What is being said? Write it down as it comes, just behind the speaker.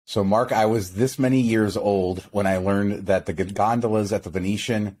So, Mark, I was this many years old when I learned that the gondolas at the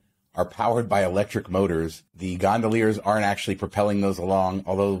Venetian are powered by electric motors. The gondoliers aren't actually propelling those along,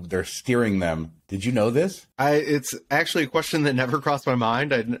 although they're steering them. Did you know this? It's actually a question that never crossed my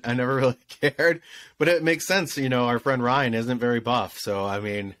mind. I never really cared, but it makes sense. You know, our friend Ryan isn't very buff, so I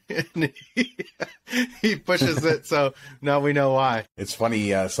mean, he pushes it, so now we know why. It's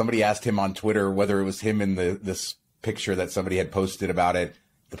funny. Somebody asked him on Twitter whether it was him in this picture that somebody had posted about it,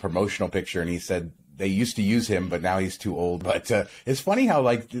 the promotional picture, and he said they used to use him, but now he's too old. But it's funny how,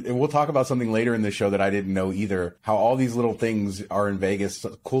 like, we'll talk about something later in the show that I didn't know either, how all these little things are in Vegas,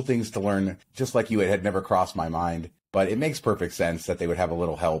 cool things to learn, just like you, it had never crossed my mind. But it makes perfect sense that they would have a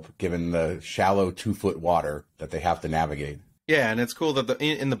little help given the shallow 2-foot water that they have to navigate. Yeah, and it's cool that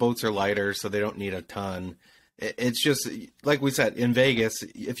the boats are lighter, so they don't need a ton. It's just, like we said, in Vegas,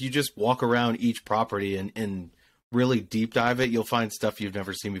 if you just walk around each property and really deep dive it, you'll find stuff you've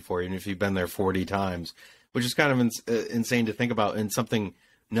never seen before, even if you've been there 40 times, which is kind of insane to think about, and something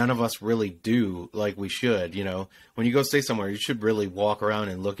none of us really do like we should. You know, when you go stay somewhere, you should really walk around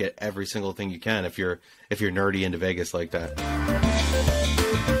and look at every single thing you can if you're nerdy into Vegas like that.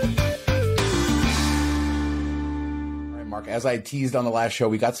 All right, Mark, as I teased on the last show,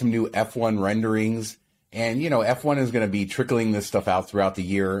 we got some new F1 renderings. And, you know, F1 is going to be trickling this stuff out throughout the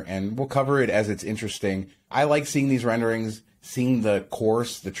year, and we'll cover it as it's interesting. I like seeing these renderings, seeing the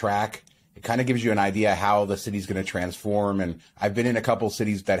course, the track. It kind of gives you an idea how the city's going to transform. And I've been in a couple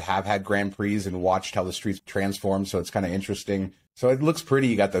cities that have had Grand Prix and watched how the streets transform, so it's kind of interesting. So it looks pretty.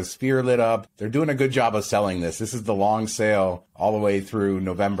 You got the sphere lit up. They're doing a good job of selling this. This is the long sale all the way through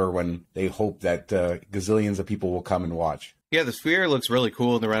November when they hope that gazillions of people will come and watch. Yeah, the sphere looks really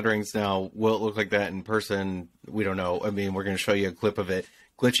cool in the renderings. Now, will it look like that in person? We don't know. I mean, we're going to show you a clip of it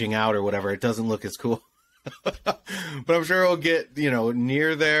glitching out or whatever. It doesn't look as cool. But I'm sure it'll get,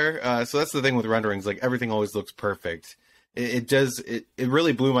 near there. So that's the thing with renderings. Like, everything always looks perfect. It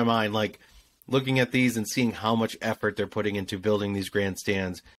really blew my mind. Like, looking at these and seeing how much effort they're putting into building these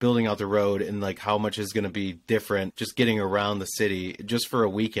grandstands, building out the road, and like how much is going to be different just getting around the city just for a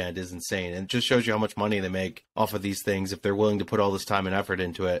weekend is insane. And it just shows you how much money they make off of these things if they're willing to put all this time and effort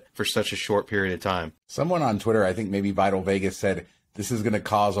into it for such a short period of time. Someone on Twitter, I think maybe Vital Vegas, said this is going to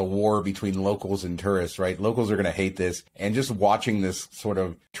cause a war between locals and tourists, right? Locals are going to hate this. And just watching this sort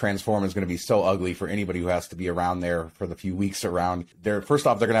of transform is going to be so ugly for anybody who has to be around there for the few weeks around. First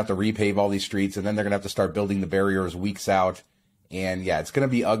off, they're going to have to repave all these streets, and then they're going to have to start building the barriers weeks out. And yeah, it's going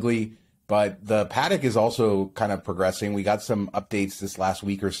to be ugly. But the paddock is also kind of progressing. We got some updates this last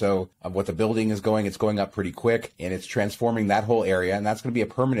week or so of what the building is going. It's going up pretty quick, and it's transforming that whole area, and that's going to be a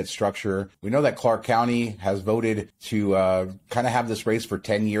permanent structure. We know that Clark County has voted to kind of have this race for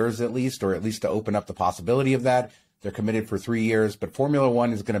 10 years at least, or at least to open up the possibility of that. They're committed for 3 years, but Formula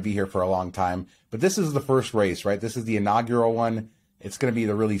One is going to be here for a long time. But this is the first race, right? This is the inaugural one. It's going to be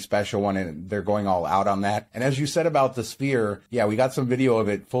the really special one, and they're going all out on that. And as you said about the sphere, yeah, we got some video of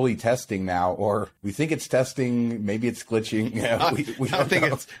it fully testing now, or we think it's testing. Maybe it's glitching. Yeah, I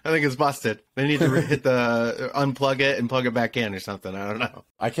think it's busted. They need to unplug it and plug it back in or something. I don't know.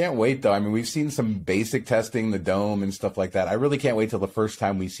 I can't wait, though. I mean, we've seen some basic testing, the dome and stuff like that. I really can't wait till the first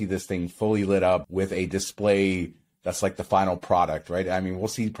time we see this thing fully lit up with a display that's like the final product, right? I mean, we'll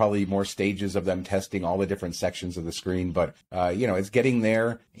see probably more stages of them testing all the different sections of the screen, but, it's getting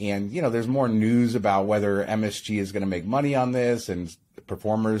there. And, there's more news about whether MSG is going to make money on this, and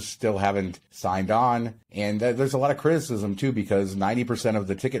performers still haven't signed on. And there's a lot of criticism, too, because 90% of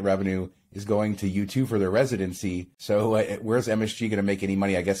the ticket revenue is going to U2 for their residency. So where's MSG going to make any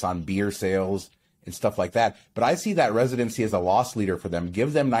money, I guess, on beer sales and stuff like that? But I see that residency as a loss leader for them.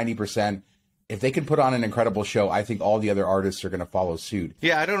 Give them 90%. If they can put on an incredible show, I think all the other artists are going to follow suit.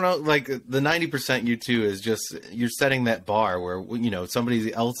 Yeah, I don't know. Like, the 90% U2 is just, you're setting that bar where,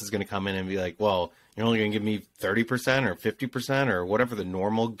 somebody else is going to come in and be like, well, you're only going to give me 30% or 50% or whatever the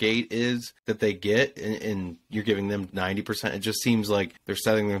normal gate is that they get, and you're giving them 90%. It just seems like they're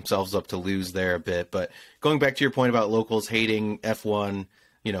setting themselves up to lose there a bit. But going back to your point about locals hating F1,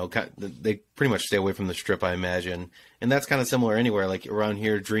 they pretty much stay away from the strip, I imagine. And that's kind of similar anywhere. Like around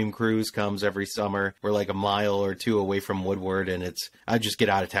here, Dream Cruise comes every summer. We're like a mile or two away from Woodward, and I just get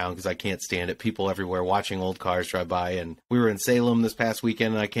out of town because I can't stand it. People everywhere watching old cars drive by. And we were in Salem this past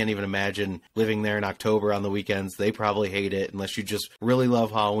weekend, and I can't even imagine living there in October on the weekends. They probably hate it unless you just really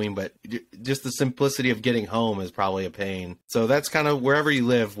love Halloween. But just the simplicity of getting home is probably a pain. So that's kind of wherever you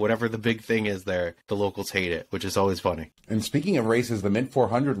live, whatever the big thing is there, the locals hate it, which is always funny. And speaking of races, the Mint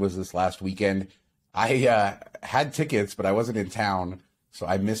 400 was this last weekend. I had tickets, but I wasn't in town. so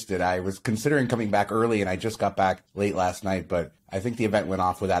I missed it. I was considering coming back early, and I just got back late last night, but I think the event went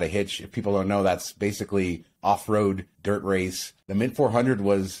off without a hitch. If people don't know, that's basically off-road dirt race. The Mint 400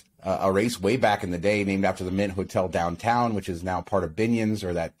 was a race way back in the day named after the Mint Hotel downtown, which is now part of Binion's,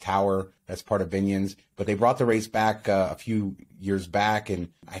 or that tower that's part of Binion's. But they brought the race back a few years back, and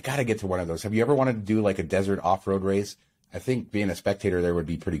I got to get to one of those. Have you ever wanted to do like a desert off-road race? I think being a spectator there would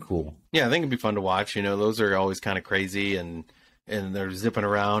be pretty cool. Yeah, I think it'd be fun to watch. You know, those are always kind of crazy, and they're zipping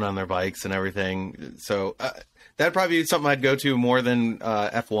around on their bikes and everything. So that'd probably be something I'd go to more than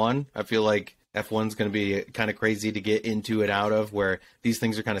F1. I feel like F1's going to be kind of crazy to get into and out of, where these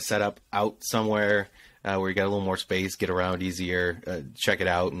things are kind of set up out somewhere where you got a little more space, get around easier, check it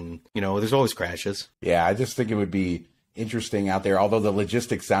out. And, you know, there's always crashes. Yeah, I just think it would be interesting out there, although the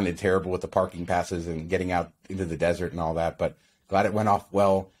logistics sounded terrible with the parking passes and getting out into the desert and all that, but glad it went off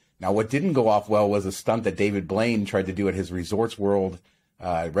well. Now, what didn't go off well was a stunt that David Blaine tried to do at his Resorts World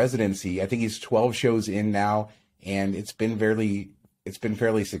residency. I think he's 12 shows in now, and it's been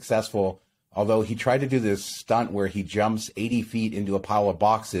fairly successful. Although he tried to do this stunt where he jumps 80 feet into a pile of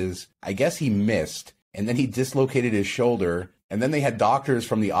boxes. I guess he missed, and then he dislocated his shoulder, and then they had doctors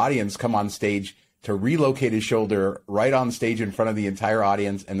from the audience come on stage to relocate his shoulder right on stage in front of the entire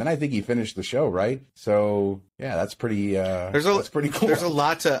audience, and then I think he finished the show, right? So yeah, that's pretty. That's pretty cool. There's a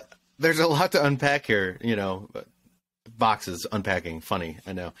lot to unpack here. You know, boxes unpacking, funny,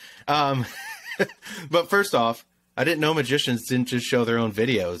 I know. But first off, I didn't know magicians didn't just show their own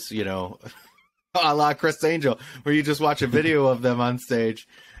videos. You know, a la Chris Angel, where you just watch a video of them on stage.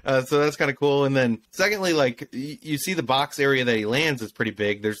 So that's kind of cool. And then secondly, like you see the box area that he lands is pretty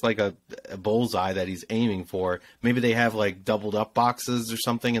big. There's like a bullseye that he's aiming for. Maybe they have like doubled up boxes or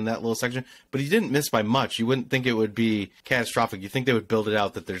something in that little section, but he didn't miss by much. You wouldn't think it would be catastrophic. You think they would build it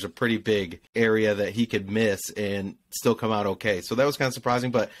out that there's a pretty big area that he could miss and still come out okay. So that was kind of surprising,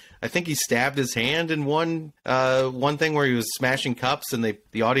 but I think he stabbed his hand in one thing where he was smashing cups, and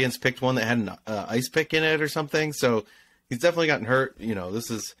the audience picked one that had an ice pick in it or something. So he's definitely gotten hurt. You know, this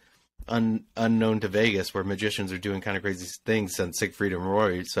is unknown to Vegas, where magicians are doing kind of crazy things since Siegfried and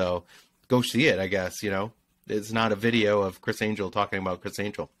Roy. So go see it, I guess. You know, it's not a video of Chris Angel talking about Chris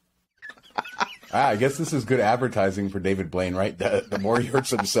Angel. I guess this is good advertising for David Blaine, right? The more he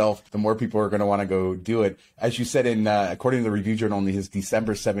hurts himself, the more people are going to want to go do it. As you said, according to the Review Journal, in his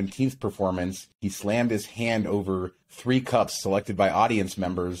December 17th performance, he slammed his hand over 3 cups selected by audience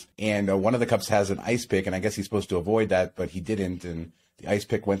members, and one of the cups has an ice pick, and I guess he's supposed to avoid that, but he didn't, and the ice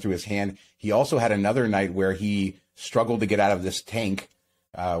pick went through his hand. He also had another night where he struggled to get out of this tank,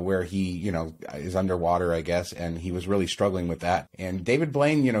 where he, you know, is underwater, I guess, and he was really struggling with that. And David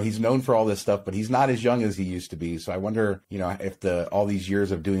Blaine, you know, he's known for all this stuff, but he's not as young as he used to be. So I wonder, you know, if all these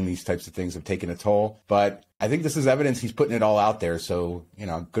years of doing these types of things have taken a toll. But I think this is evidence he's putting it all out there. So, you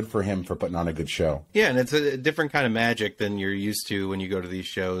know, good for him for putting on a good show. Yeah, and it's a different kind of magic than you're used to when you go to these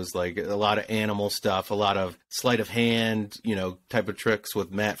shows. Like a lot of animal stuff, a lot of sleight of hand, you know, type of tricks with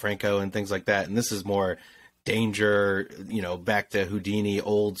Matt Franco and things like that. And this is more danger, you know, back to Houdini,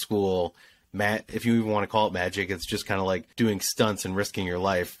 old school. If you even want to call it magic, it's just kind of like doing stunts and risking your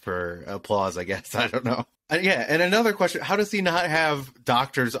life for applause, I guess. I don't know. Yeah, and another question, how does he not have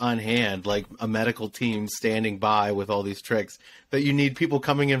doctors on hand, like a medical team standing by with all these tricks, that you need people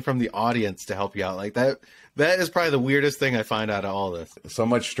coming in from the audience to help you out? Like that is probably the weirdest thing I find out of all this. So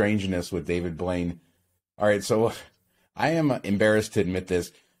much strangeness with David Blaine. All right, so I am embarrassed to admit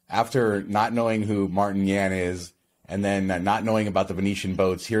this. After not knowing who Martin Yan is, and then not knowing about the Venetian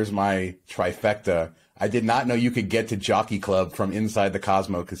boats, here's my trifecta. I did not know you could get to Jockey Club from inside the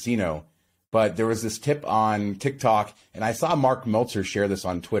Cosmo Casino. But there was this tip on TikTok, and I saw Mark Meltzer share this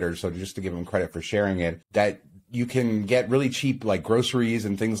on Twitter, so just to give him credit for sharing it, that you can get really cheap, like groceries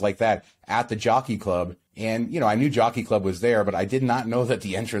and things like that at the Jockey Club. And, you know, I knew Jockey Club was there, but I did not know that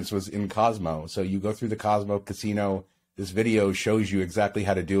the entrance was in Cosmo. So you go through the Cosmo Casino. This video shows you exactly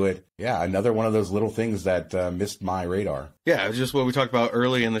how to do it. Yeah, another one of those little things that missed my radar. Yeah, it's just what we talked about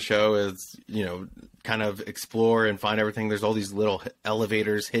early in the show is, you know, kind of explore and find everything. There's all these little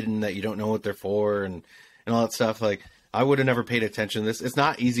elevators hidden that you don't know what they're for and all that stuff. Like, I would have never paid attention to this. It's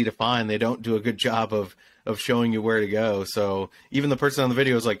not easy to find. They don't do a good job of showing you where to go. So even the person on the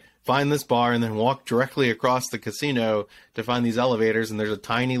video is like, find this bar and then walk directly across the casino to find these elevators. And there's a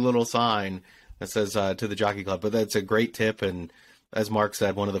tiny little sign that says to the Jockey Club. But that's a great tip. And as Mark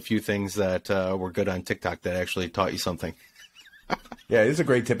said, one of the few things that were good on TikTok that actually taught you something. Yeah, it is a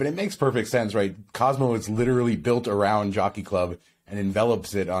great tip. And it makes perfect sense, right? Cosmo is literally built around Jockey Club and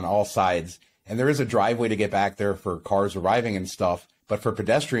envelops it on all sides. And there is a driveway to get back there for cars arriving and stuff. But for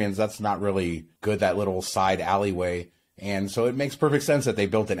pedestrians, that's not really good, that little side alleyway. And so it makes perfect sense that they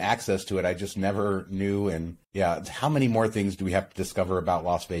built an access to it. I just never knew. And yeah, how many more things do we have to discover about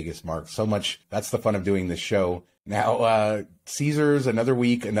Las Vegas, Mark? So much. That's the fun of doing this show. Now, Caesars, another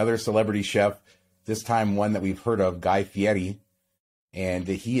week, another celebrity chef, this time one that we've heard of, Guy Fieri. And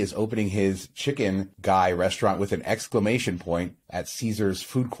he is opening his Chicken Guy restaurant with an exclamation point at Caesars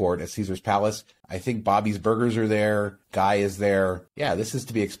food court at Caesars Palace. I think Bobby's Burgers are there. Guy is there. Yeah, this is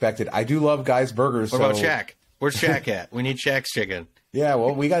to be expected. I do love Guy's Burgers. What about Shaq? Where's Shaq at? We need Shaq's chicken. Yeah,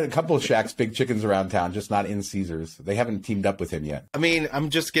 well, we got a couple of Shaq's big chickens around town, just not in Caesars. They haven't teamed up with him yet. I mean, I'm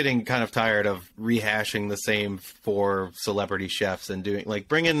just getting kind of tired of rehashing the same 4 celebrity chefs and doing, like,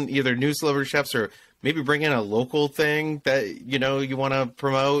 bring in either new celebrity chefs or maybe bring in a local thing that, you know, you want to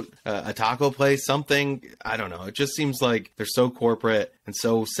promote, a taco place, something. I don't know. It just seems like they're so corporate and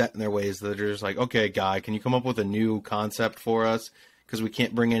so set in their ways that they're just like, okay, Guy, can you come up with a new concept for us? Because we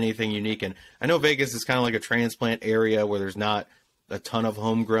can't bring anything unique. And I know Vegas is kind of like a transplant area where there's not a ton of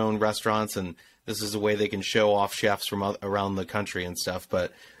homegrown restaurants, and this is a way they can show off chefs from around the country and stuff.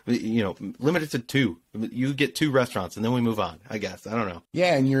 But, you know, limit it to 2. You get 2 restaurants and then we move on, I guess. I don't know.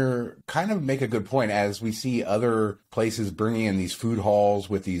 Yeah, and you're kind of make a good point as we see other places bringing in these food halls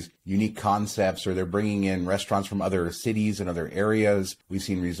with these unique concepts, or they're bringing in restaurants from other cities and other areas. We've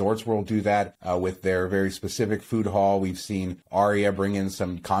seen Resorts World do that with their very specific food hall. We've seen Aria bring in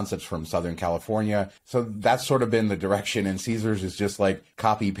some concepts from Southern California. So that's sort of been the direction, and Caesars is just like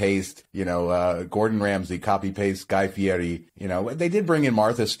copy paste, you know, Gordon Ramsay, copy paste Guy Fieri. You know, they did bring in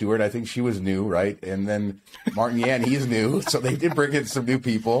Martha Stewart. I think she was new, right? And then Martin Yan, he's new. So they did bring in some new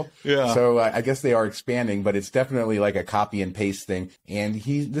people. Yeah. So I guess they are expanding, but it's definitely like a copy and paste thing. And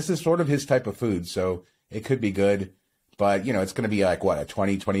this is sort of his type of food. So it could be good, but you know, it's going to be like what, a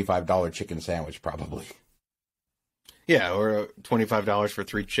 $20-$25 chicken sandwich probably. Yeah. Or $25 for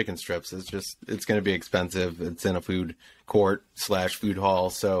 3 chicken strips. It's going to be expensive. It's in a food court / food hall.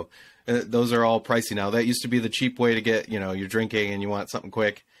 So those are all pricey now. That used to be the cheap way to get, you know, you're drinking and you want something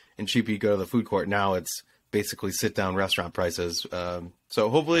quick and cheap, you go to the food court. Now it's basically sit-down restaurant prices. So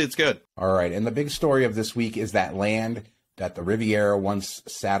hopefully it's good. All right. And the big story of this week is that land that the Riviera once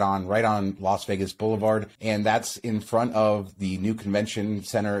sat on right on Las Vegas Boulevard. And that's in front of the new convention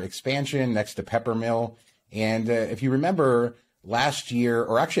center expansion next to Pepper Mill. And if you remember last year,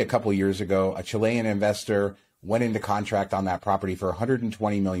 or actually a couple of years ago, a Chilean investor went into contract on that property for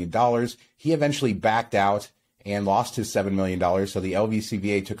 $120 million. He eventually backed out and lost his $7 million. So the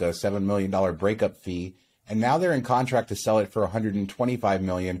LVCVA took a $7 million breakup fee. And now they're in contract to sell it for $125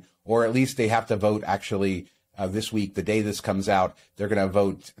 million, or at least they have to vote actually this week, the day this comes out, they're going to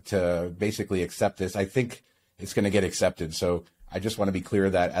vote to basically accept this. I think it's going to get accepted. So I just want to be clear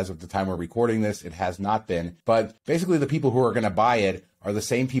that as of the time we're recording this, it has not been. But basically the people who are going to buy it are the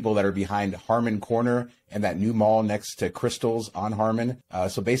same people that are behind Harmon Corner and that new mall next to Crystals on Harmon.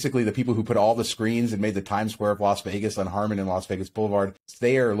 So basically the people who put all the screens and made the Times Square of Las Vegas on Harmon and Las Vegas Boulevard,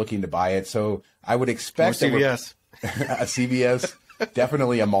 they are looking to buy it. So I would expect a CVS. A CVS,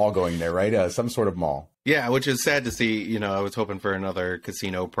 definitely a mall going there, right? Some sort of mall. Yeah, which is sad to see. You know, I was hoping for another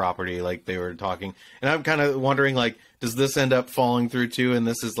casino property like they were talking. And I'm kind of wondering, like, does this end up falling through too? And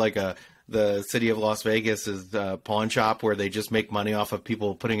this is like the city of Las Vegas is a pawn shop where they just make money off of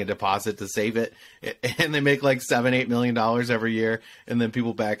people putting a deposit to save it. And they make like $7-8 million every year. And then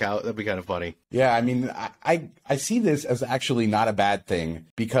people back out. That'd be kind of funny. Yeah, I mean, I see this as actually not a bad thing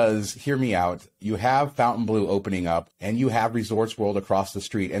because, hear me out, you have Fontainebleau opening up and you have Resorts World across the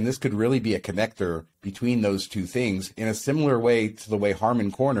street. And this could really be a connector between those two things in a similar way to the way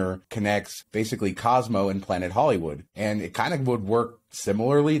Harmon Corner connects basically Cosmo and Planet Hollywood. And it kind of would work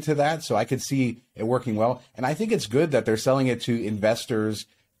similarly to that. So I could see it working well. And I think it's good that they're selling it to investors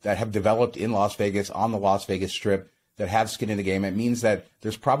that have developed in Las Vegas on the Las Vegas Strip that have skin in the game. It means that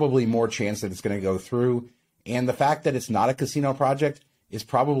there's probably more chance that it's going to go through. And the fact that it's not a casino project is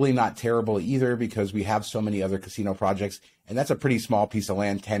probably not terrible either because we have so many other casino projects. And that's a pretty small piece of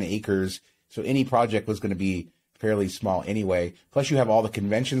land, 10 acres. So any project was going to be fairly small anyway. Plus you have all the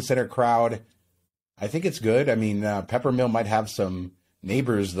convention center crowd. I think it's good. I mean, Peppermill might have some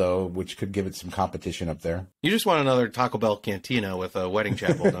neighbors, though, which could give it some competition up there. You just want another Taco Bell cantina with a wedding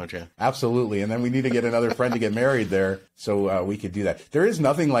chapel, don't you? Absolutely. And then we need to get another friend to get married there so we could do that. There is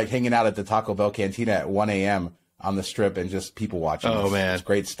nothing like hanging out at the Taco Bell cantina at 1 a.m. on the Strip and just people watching. Oh, man. It's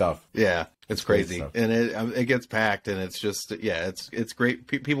great stuff. Yeah, it's crazy. And it gets packed, and it's just, yeah, it's great.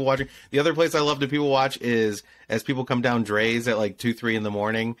 People watching. The other place I love to people watch is as people come down Dre's at like 2-3 in the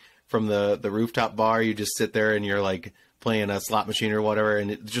morning from the rooftop bar, you just sit there and you're like playing a slot machine or whatever,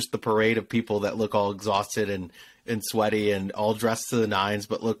 and it's just the parade of people that look all exhausted and sweaty and all dressed to the nines,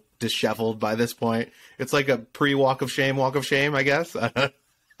 but look disheveled by this point. It's like a pre-walk of shame, I guess.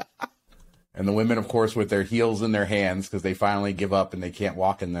 And the women, of course, with their heels in their hands because they finally give up and they can't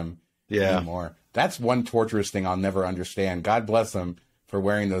walk in them anymore. That's one torturous thing I'll never understand. God bless them for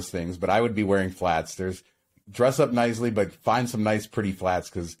wearing those things, but I would be wearing flats. Dress up nicely, but find some nice, pretty flats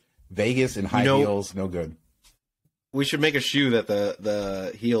because Vegas and high heels, no good. We should make a shoe that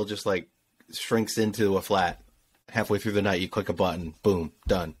the heel just like shrinks into a flat. Halfway through the night, you click a button, boom,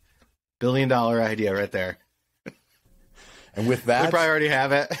 done. $1 billion idea right there. And with that, we probably already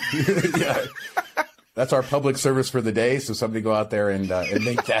have it. Yeah, that's our public service for the day. So somebody go out there and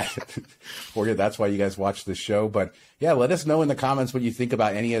make that for you. That's why you guys watch this show. But yeah, let us know in the comments what you think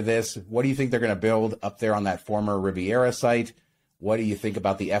about any of this. What do you think they're going to build up there on that former Riviera site? What do you think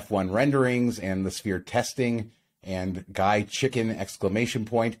about the F1 renderings and the sphere testing and Guy Chicken exclamation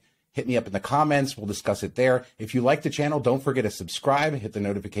point? Hit me up in the comments. We'll discuss it there. If you like the channel, don't forget to subscribe, hit the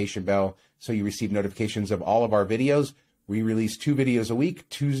notification bell so you receive notifications of all of our videos. We release 2 videos a week,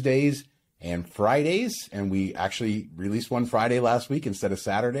 Tuesdays and Fridays, and we actually released one Friday last week instead of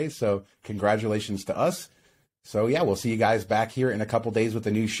Saturday, so congratulations to us. So yeah, we'll see you guys back here in a couple days with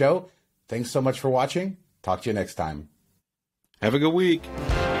a new show. Thanks so much for watching. Talk to you next time. Have a good week.